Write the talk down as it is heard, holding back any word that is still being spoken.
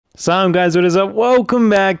So guys, what is up?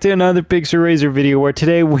 Welcome back to another PixlraZor video where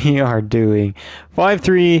today we are doing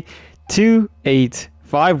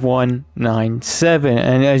 53285197,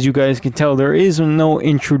 and as you guys can tell, there is no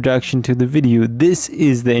introduction to the video. This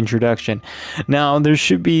is the introduction. Now there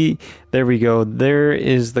should be, there we go, there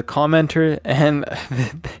is the commenter, and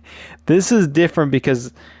this is different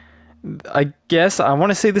because I guess I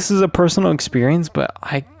want to say this is a personal experience, but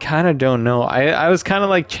I kind of don't know. I was kind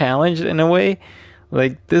of like challenged in a way.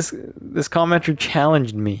 Like this commenter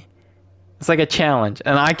challenged me. It's like a challenge,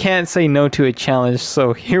 and I can't say no to a challenge,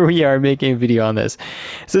 so here we are making a video on this.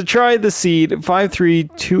 So try the seed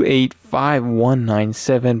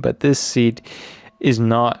 53285197, but this seed is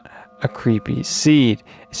not a creepy seed.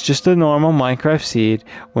 It's just a normal Minecraft seed.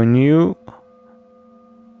 When you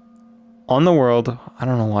on the world, I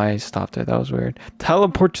don't know why I stopped there, that was weird.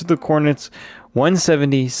 Teleport to the coordinates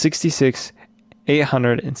 170, 66,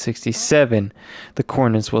 867. The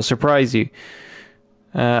coordinates will surprise you.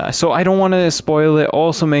 So I don't want to spoil it.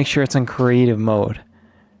 Also make sure it's in creative mode.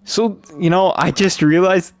 So, you know, I just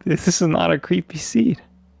realized this is not a creepy seed.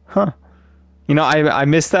 Huh. You know, I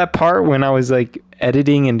missed that part when I was like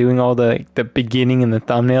editing and doing all the beginning and the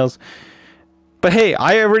thumbnails. But hey,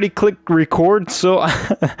 I already clicked record, so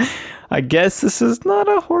I guess this is not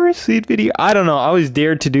a horror seed video. I don't know. I was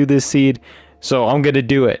dared to do this seed, so I'm gonna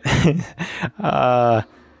do it.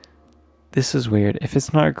 This is weird. If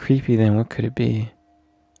it's not creepy, then what could it be?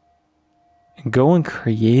 Go in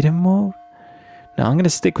creative mode? No, I'm gonna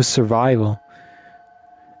stick with survival.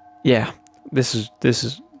 Yeah, this is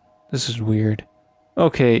weird.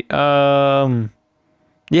 Okay,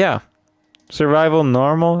 yeah. Survival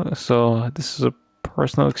normal, so this is a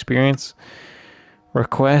personal experience.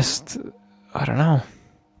 Request, I don't know.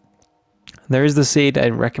 There's the seed. I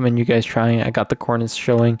recommend you guys trying. I got the coordinates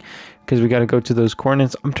showing because we got to go to those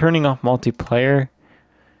coordinates. I'm turning off multiplayer.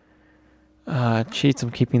 Cheats,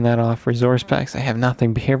 I'm keeping that off. Resource packs, I have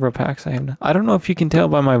nothing. Behavioral packs, I have no. I don't know if you can tell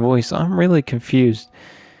by my voice. I'm really confused.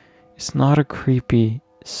 It's not a creepy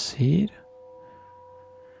seed,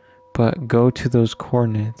 but go to those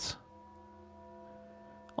coordinates.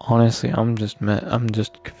 Honestly, I'm just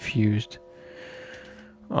confused.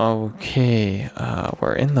 Okay,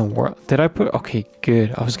 we're in the world. Did I put? Okay,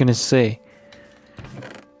 good. I was gonna say,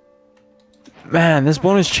 man, this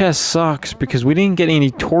bonus chest sucks because we didn't get any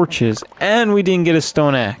torches and we didn't get a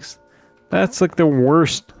stone axe. That's like the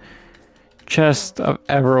worst chest I've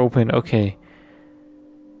ever opened. Okay.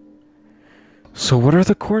 So what are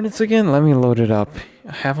the coordinates again? Let me load it up.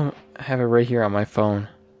 I have it right here on my phone.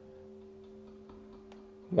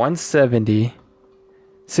 170,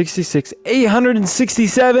 66,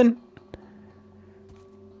 867.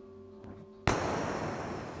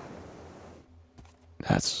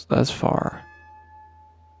 That's far.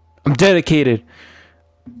 I'm dedicated.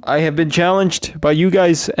 I have been challenged by you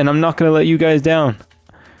guys, and I'm not gonna let you guys down.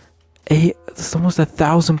 It's almost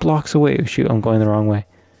 1,000 blocks away. Oh, shoot, I'm going the wrong way.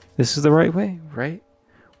 This is the right way, right?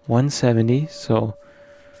 170. So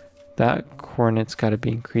that coordinate's got to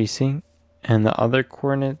be increasing. And the other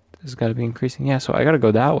coordinate has got to be increasing. Yeah, so I got to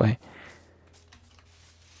go that way.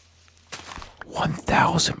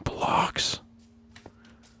 1,000 blocks.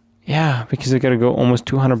 Yeah, because I got to go almost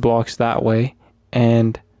 200 blocks that way.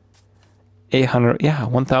 And 800, yeah,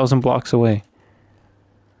 1,000 blocks away.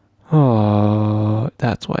 Oh,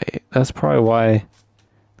 that's why. That's probably why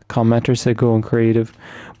the commenter said go in creative.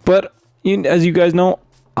 But as you guys know,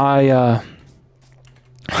 I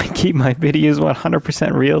keep my videos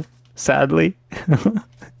 100% real. Sadly.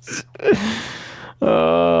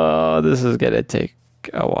 Oh, this is gonna take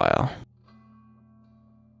a while.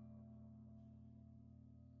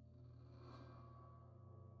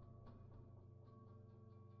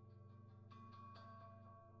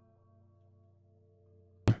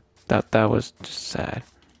 That was just sad.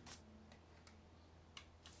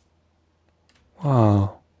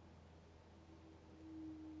 Whoa.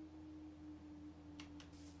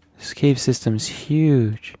 This cave system's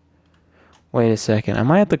huge. Wait a second.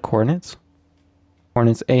 Am I at the coordinates?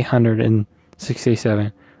 Coordinates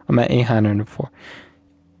 867. I'm at 804.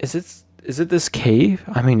 Is it this cave?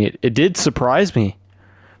 I mean, it did surprise me.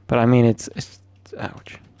 But I mean, it's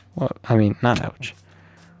ouch. Well, I mean, not ouch.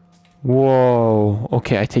 Whoa.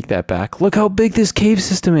 Okay, I take that back. Look how big this cave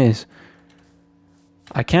system is.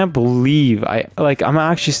 I can't believe I'm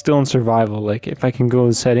actually still in survival. Like, if I can go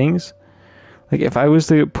to settings, like if I was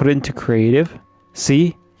to put it into creative,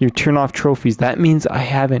 see? You turn off trophies. That means I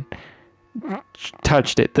haven't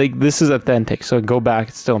touched it. Like, this is authentic. So go back.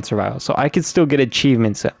 It's still in survival. So I could still get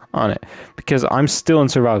achievements on it because I'm still in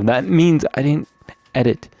survival. That means I didn't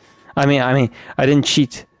edit. I mean, I didn't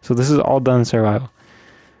cheat. So this is all done in survival.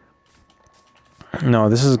 No,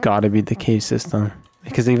 this has got to be the cave system.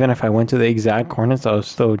 Because even if I went to the exact coordinates, I would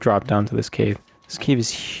still drop down to this cave. This cave is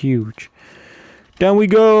huge. Down we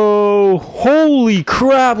go! Holy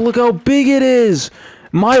crap, look how big it is!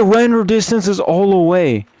 My render distance is all the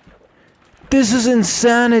way. This is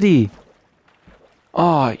insanity!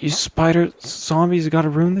 Oh, you spider zombies gotta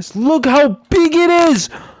ruin this. Look how big it is!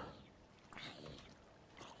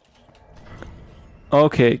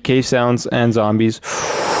 Okay, cave sounds and zombies.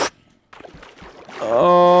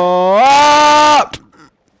 Oh, ah!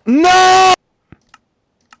 No!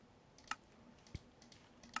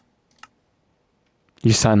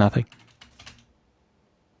 You saw nothing.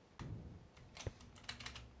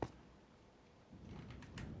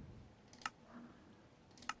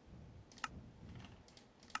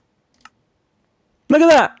 Look at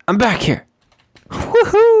that! I'm back here.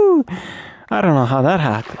 Woohoo! I don't know how that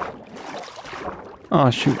happened. Oh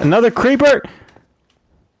shoot, another creeper!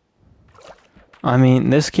 I mean,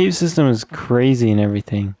 this cave system is crazy and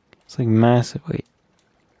everything. It's like massive. Wait,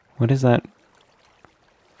 what is that?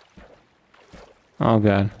 Oh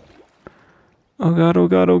god. Oh god, oh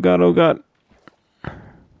god, oh god, oh god.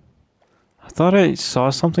 I thought I saw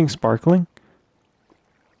something sparkling.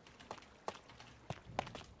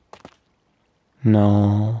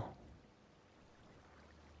 No.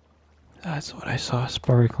 That's what I saw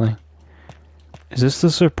sparkling. Is this the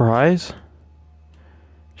surprise?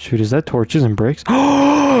 Shoot, is that torches and bricks?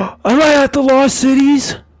 Oh! Am I at the Lost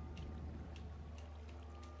Cities?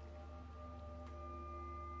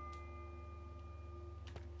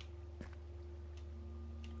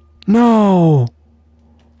 No!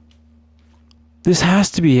 This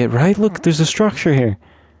has to be it, right? Look, there's a structure here.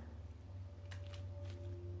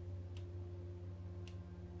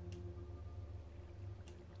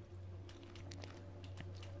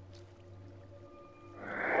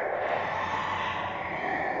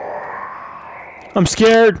 I'm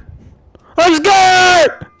scared! I'm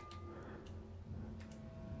scared!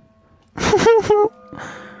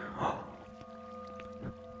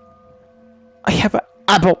 I have an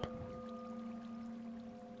apple.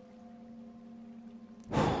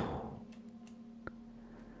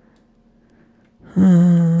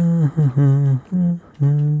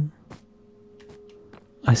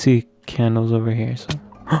 I see candles over here, so...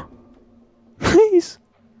 Please!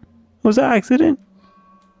 Was that an accident?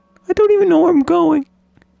 I don't even know where I'm going.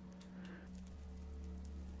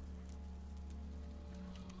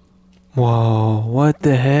 Whoa, what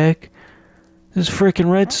the heck? There's freaking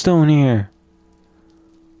redstone here.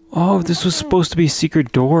 Oh, this was supposed to be a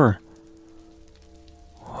secret door.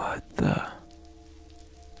 What the...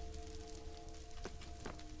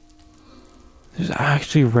 There's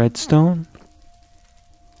actually redstone?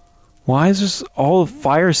 Why is this all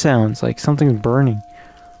fire sounds like something's burning?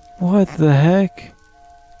 What the heck?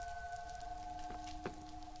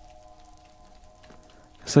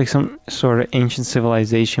 It's like some sort of ancient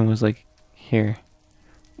civilization was like here.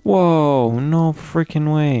 Whoa, no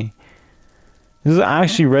freaking way. This is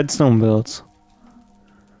actually redstone builds.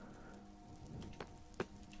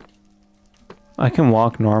 I can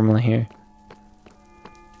walk normally here,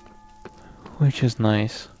 which is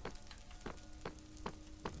nice.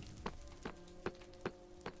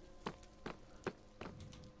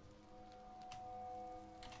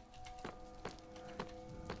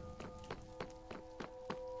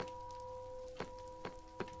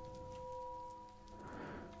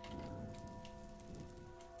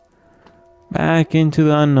 Back into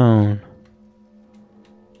the unknown.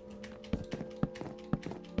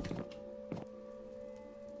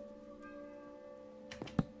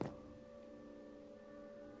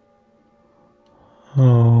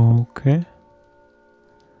 Okay.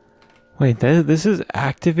 Wait, this is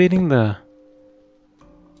activating the...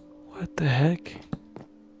 What the heck?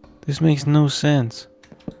 This makes no sense.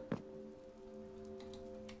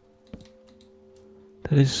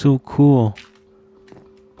 That is so cool.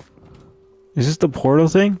 Is this the portal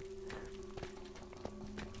thing?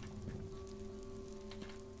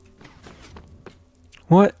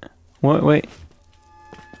 What? What? Wait.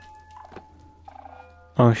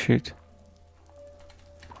 Oh shoot.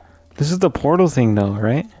 This is the portal thing though,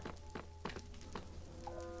 right?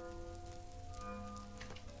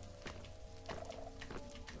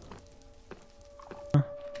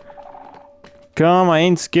 Come, I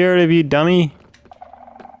ain't scared of you, dummy.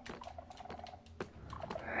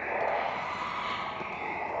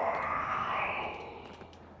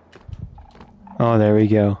 Oh, there we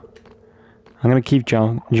go. I'm gonna keep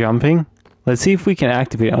jumping. Let's see if we can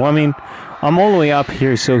activate it. Well, I mean, I'm all the way up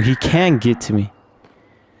here, so he can't get to me.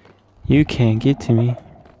 You can't get to me.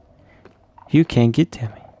 You can't get to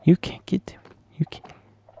me. You can't get to me. You can't.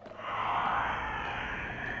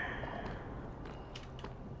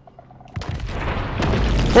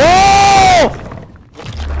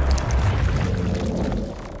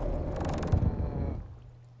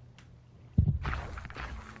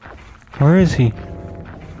 Where is he?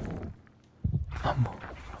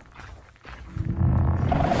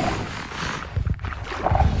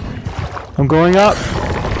 I'm going up!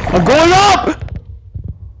 I'm going up!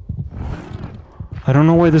 I don't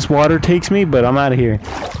know where this water takes me, but I'm out of here.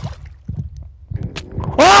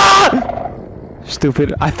 Ah!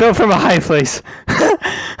 Stupid. I fell from a high place.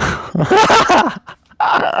 I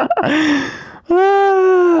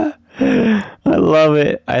love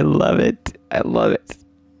it. I love it. I love it.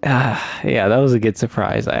 Yeah, that was a good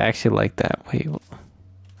surprise. I actually like that. Wait,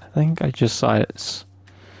 I think I just saw it.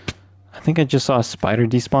 I think I just saw a spider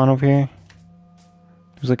despawn over here.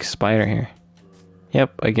 There's like a spider here.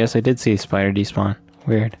 Yep, I guess I did see a spider despawn.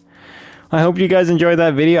 Weird. I hope you guys enjoyed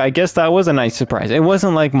that video. I guess that was a nice surprise. It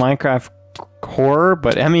wasn't like Minecraft horror,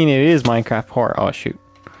 but I mean, it is Minecraft horror. Oh, shoot.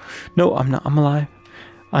 No, I'm not. I'm alive.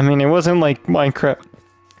 I mean, it wasn't like Minecraft.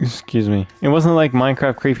 Excuse me. It wasn't like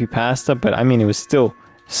Minecraft creepypasta, but I mean, it was still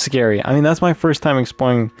scary. I mean, that's my first time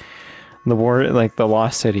exploring the world, like the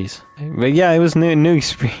lost cities. But yeah, it was new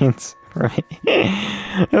experience for me.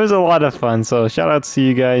 It was a lot of fun. So shout outs to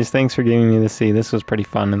you guys. Thanks for giving me to see. This was pretty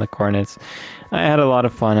fun in the coordinates. I had a lot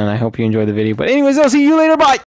of fun, and I hope you enjoyed the video. But anyways, I'll see you later. Bye.